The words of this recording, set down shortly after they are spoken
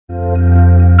Hey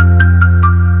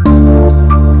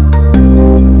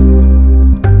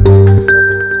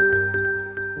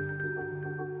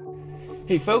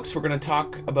folks, we're going to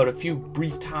talk about a few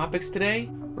brief topics today.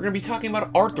 We're going to be talking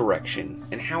about art direction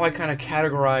and how I kind of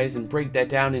categorize and break that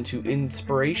down into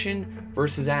inspiration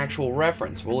versus actual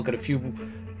reference. We'll look at a few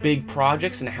big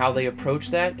projects and how they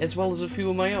approach that, as well as a few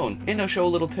of my own. And I'll show a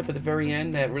little tip at the very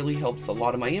end that really helps a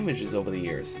lot of my images over the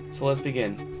years. So let's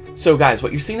begin. So guys,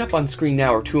 what you're seeing up on screen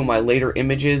now are two of my later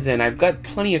images, and I've got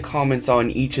plenty of comments on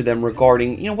each of them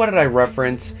regarding, what did I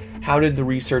reference? How did the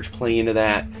research play into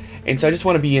that? And so I just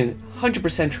want to be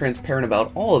 100% transparent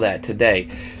about all of that today.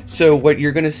 So what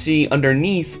you're going to see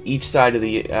underneath each side of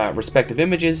the respective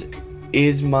images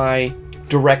is my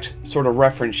direct sort of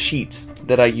reference sheets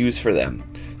that I use for them.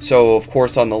 So of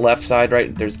course on the left side,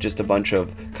 right, there's just a bunch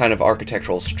of kind of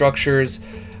architectural structures.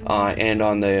 And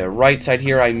on the right side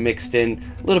here, I mixed in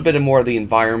a little bit more of the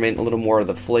environment, a little more of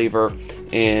the flavor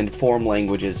and form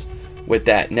languages with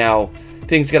that. Now,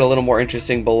 things get a little more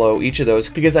interesting below each of those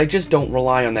because I just don't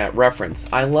rely on that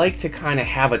reference. I like to kind of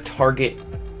have a target,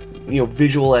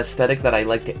 visual aesthetic that I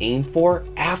like to aim for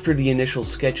after the initial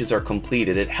sketches are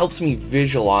completed. It helps me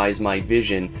visualize my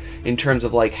vision in terms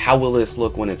of like, how will this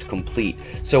look when it's complete?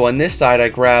 So on this side, I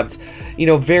grabbed,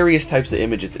 various types of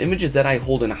images that I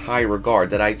hold in high regard,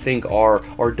 that I think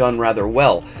are done rather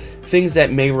well. Things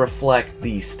that may reflect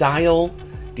the style,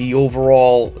 the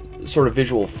overall sort of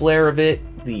visual flair of it,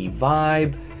 the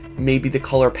vibe, maybe the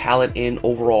color palette and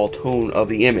overall tone of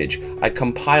the image. I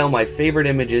compile my favorite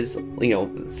images,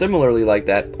 similarly like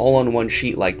that, all on one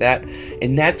sheet like that,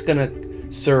 and that's gonna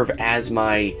serve as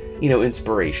my,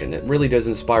 inspiration. It really does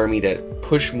inspire me to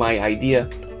push my idea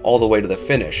all the way to the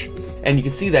finish. And you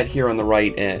can see that here on the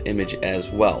right image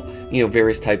as well.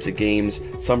 Various types of games,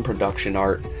 some production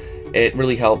art. It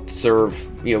really helped serve,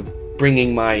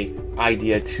 bringing my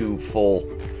idea to full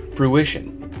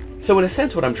fruition. So in a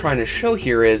sense, what I'm trying to show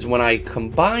here is when I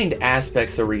combined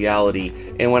aspects of reality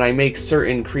and when I make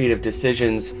certain creative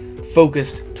decisions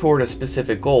focused toward a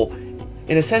specific goal,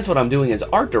 in a sense what I'm doing is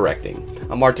art directing.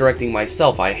 I'm art directing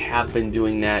myself. I have been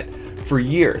doing that for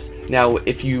years. Now,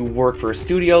 if you work for a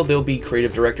studio, there'll be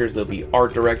creative directors, there'll be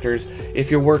art directors.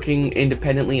 If you're working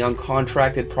independently on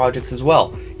contracted projects as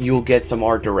well, you'll get some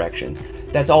art direction.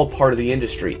 That's all part of the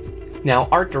industry. Now,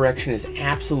 art direction is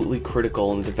absolutely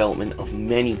critical in the development of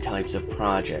many types of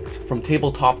projects, from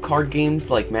tabletop card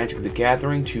games like Magic the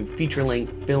Gathering to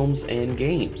feature-length films and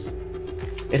games.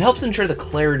 It helps ensure the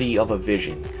clarity of a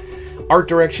vision. Art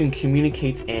direction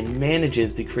communicates and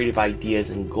manages the creative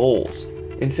ideas and goals,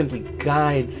 and simply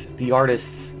guides the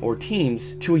artists or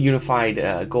teams to a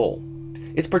unified goal.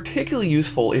 It's particularly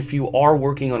useful if you are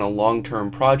working on a long-term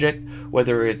project,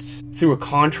 whether it's through a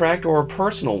contract or a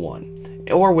personal one,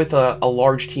 or with a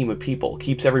large team of people.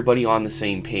 Keeps everybody on the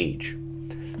same page.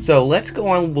 So let's go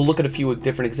on, we'll look at a few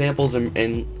different examples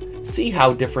and see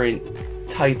how different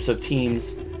types of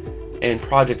teams and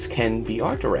projects can be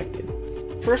art directed.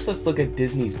 First, let's look at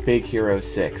Disney's Big Hero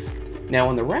 6. Now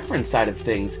on the reference side of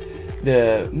things,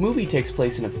 the movie takes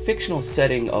place in a fictional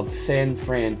setting of San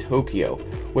Fran, Tokyo,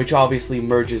 which obviously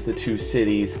merges the two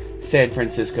cities, San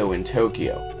Francisco and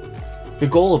Tokyo. The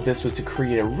goal of this was to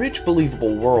create a rich,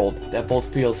 believable world that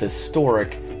both feels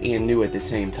historic and new at the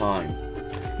same time.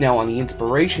 Now, on the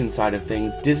inspiration side of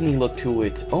things, Disney looked to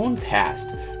its own past,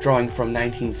 drawing from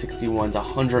 1961's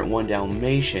 101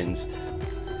 Dalmatians,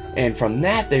 and from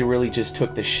that they really just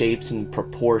took the shapes and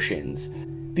proportions.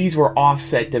 These were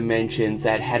offset dimensions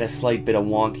that had a slight bit of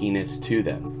wonkiness to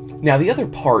them. Now, the other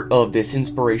part of this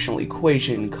inspirational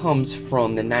equation comes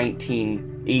from the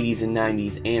 1980s and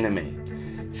 90s anime.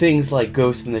 Things like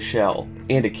Ghost in the Shell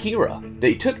and Akira.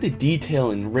 They took the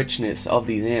detail and richness of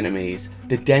these animes,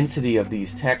 the density of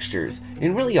these textures,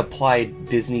 and really applied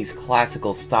Disney's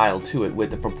classical style to it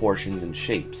with the proportions and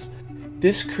shapes.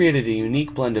 This created a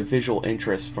unique blend of visual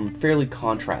interests from fairly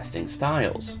contrasting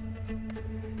styles.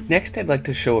 Next, I'd like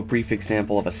to show a brief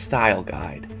example of a style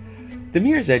guide. The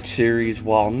Mirror's Edge series,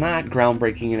 while not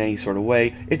groundbreaking in any sort of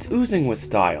way, it's oozing with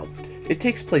style. It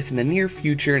takes place in the near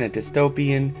future in a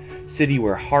dystopian city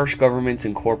where harsh governments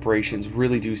and corporations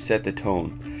really do set the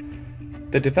tone.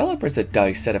 The developers at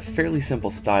DICE set a fairly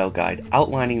simple style guide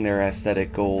outlining their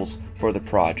aesthetic goals for the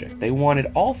project. They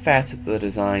wanted all facets of the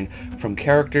design, from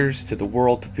characters to the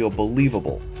world, to feel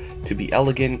believable, to be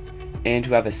elegant, and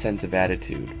to have a sense of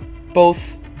attitude.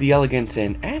 Both the elegance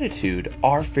and attitude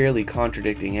are fairly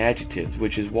contradicting adjectives,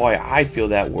 which is why I feel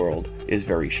that world is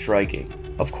very striking.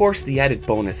 Of course, the added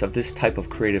bonus of this type of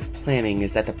creative planning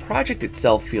is that the project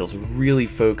itself feels really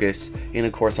focused and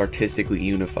of course artistically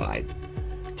unified.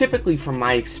 Typically, from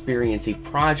my experience, a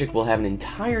project will have an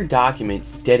entire document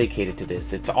dedicated to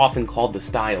this. It's often called the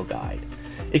style guide.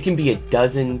 It can be a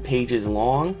dozen pages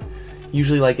long,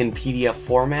 usually like in PDF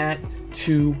format,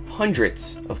 to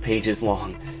hundreds of pages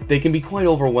long. They can be quite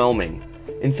overwhelming.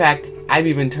 In fact, I've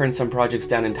even turned some projects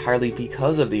down entirely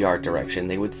because of the art direction.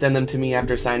 They would send them to me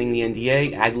after signing the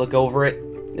NDA, I'd look over it,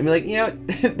 and be like, you know,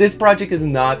 this project is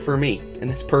not for me, and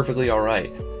that's perfectly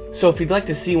alright. So if you'd like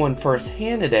to see one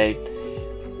firsthand today,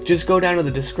 just go down to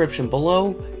the description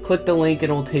below, click the link,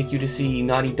 and it'll take you to see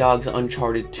Naughty Dog's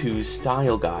Uncharted 2's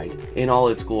style guide in all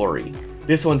its glory.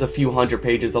 This one's a few hundred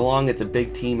pages long, it's a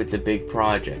big team, it's a big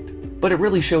project. But it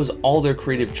really shows all their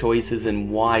creative choices and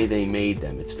why they made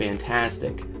them. It's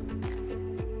fantastic.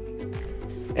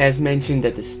 As mentioned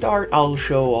at the start, I'll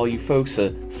show all you folks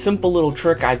a simple little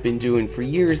trick I've been doing for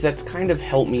years that's kind of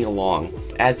helped me along.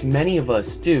 As many of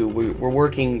us do, we're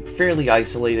working fairly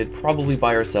isolated, probably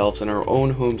by ourselves in our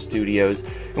own home studios,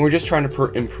 and we're just trying to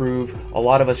improve. A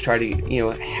lot of us try to,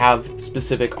 have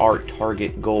specific art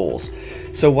target goals.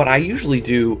 So what I usually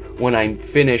do when I'm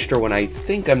finished or when I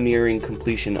think I'm nearing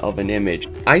completion of an image,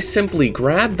 I simply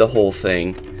grab the whole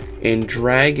thing and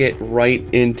drag it right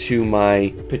into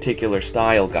my particular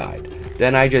style guide.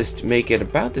 Then I just make it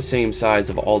about the same size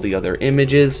of all the other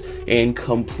images and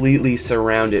completely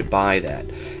surround it by that.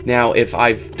 Now, if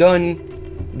I've done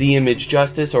the image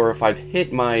justice or if I've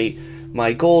hit my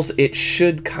goals, it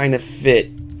should kind of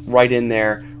fit right in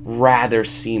there rather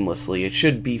seamlessly. It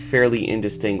should be fairly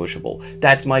indistinguishable.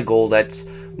 That's my goal. That's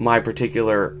my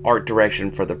particular art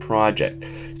direction for the project.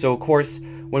 So of course,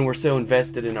 when we're so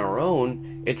invested in our own,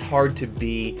 it's hard to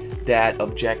be that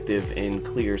objective and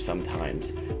clear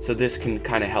sometimes. So this can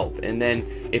kind of help. And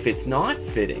then if it's not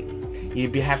fitting, you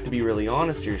have to be really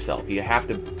honest to yourself. You have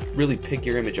to really pick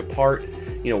your image apart.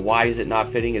 Why is it not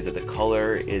fitting? Is it the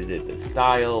color? Is it the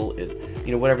style?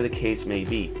 Whatever the case may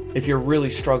be. If you're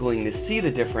really struggling to see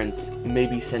the difference,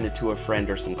 maybe send it to a friend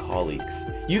or some colleagues.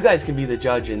 You guys can be the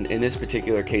judge in this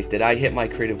particular case. Did I hit my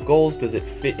creative goals? Does it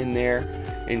fit in there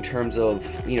in terms of,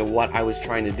 what I was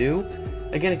trying to do?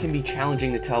 Again, it can be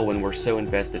challenging to tell when we're so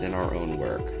invested in our own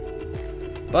work.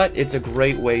 But it's a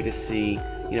great way to see,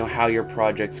 how your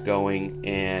project's going,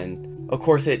 and of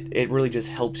course it really just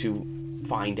helps you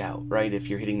find out, right, if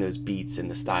you're hitting those beats in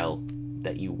the style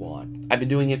that you want. I've been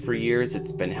doing it for years.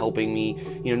 It's been helping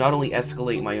me, not only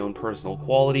escalate my own personal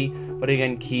quality, but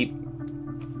again, keep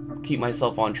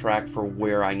myself on track for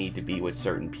where I need to be with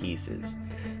certain pieces.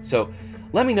 So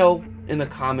let me know in the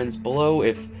comments below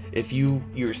if you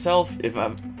yourself,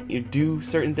 you do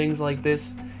certain things like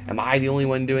this. Am I the only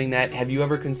one doing that? Have you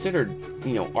ever considered,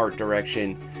 art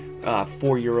direction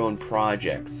for your own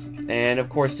projects? And of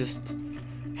course, just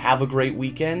have a great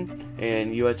weekend,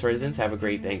 and U.S. residents, have a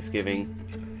great Thanksgiving.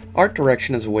 Art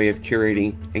direction is a way of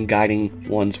curating and guiding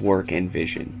one's work and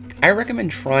vision. I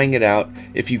recommend trying it out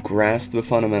if you grasp the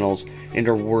fundamentals and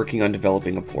are working on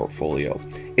developing a portfolio.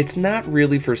 It's not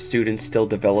really for students still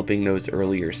developing those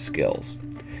earlier skills.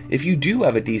 If you do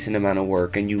have a decent amount of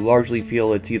work and you largely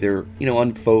feel it's either,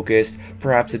 unfocused,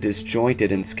 perhaps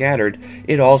disjointed and scattered,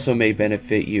 it also may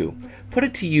benefit you. Put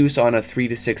it to use on a 3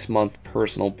 to 6 month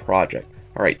personal project.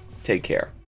 Alright, take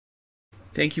care.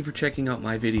 Thank you for checking out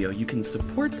my video. You can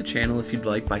support the channel if you'd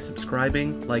like by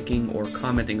subscribing, liking, or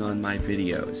commenting on my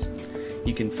videos.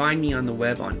 You can find me on the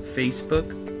web on Facebook,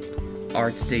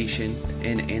 ArtStation,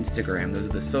 and Instagram. Those are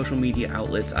the social media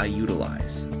outlets I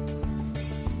utilize.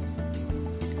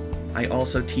 I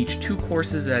also teach 2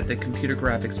 courses at the Computer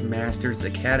Graphics Masters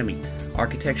Academy,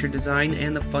 Architecture Design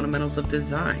and the Fundamentals of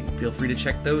Design. Feel free to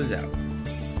check those out.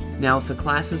 Now, if the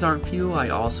classes aren't for you, I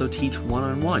also teach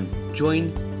one-on-one.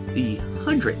 Join the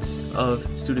hundreds of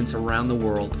students around the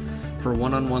world for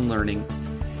one-on-one learning,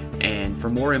 and for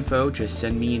more info, just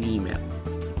send me an email.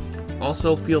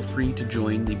 Also, feel free to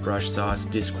join the Brush Sauce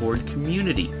Discord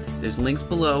community. There's links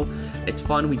below. It's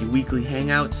fun. We do weekly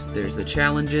hangouts. There's the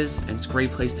challenges, and it's a great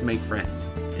place to make friends.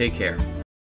 Take care.